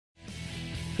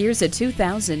Here's a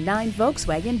 2009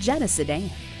 Volkswagen Jetta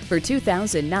Sedan. For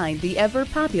 2009, the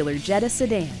ever-popular Jetta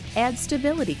Sedan adds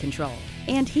stability control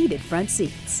and heated front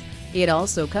seats. It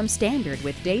also comes standard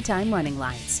with daytime running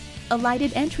lights, a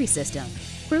lighted entry system,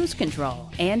 cruise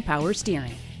control, and power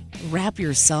steering. Wrap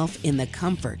yourself in the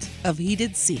comfort of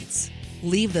heated seats.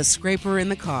 Leave the scraper in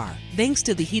the car thanks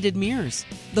to the heated mirrors.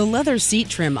 The leather seat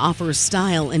trim offers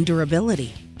style and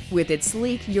durability. With its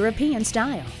sleek European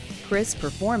style, crisp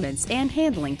performance, and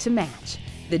handling to match,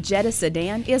 the Jetta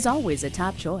Sedan is always a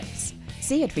top choice.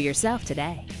 See it for yourself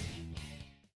today.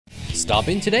 Stop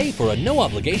in today for a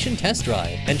no-obligation test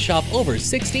drive and shop over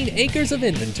 16 acres of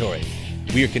inventory.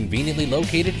 We are conveniently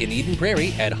located in Eden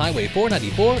Prairie at Highway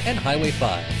 494 and Highway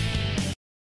 5.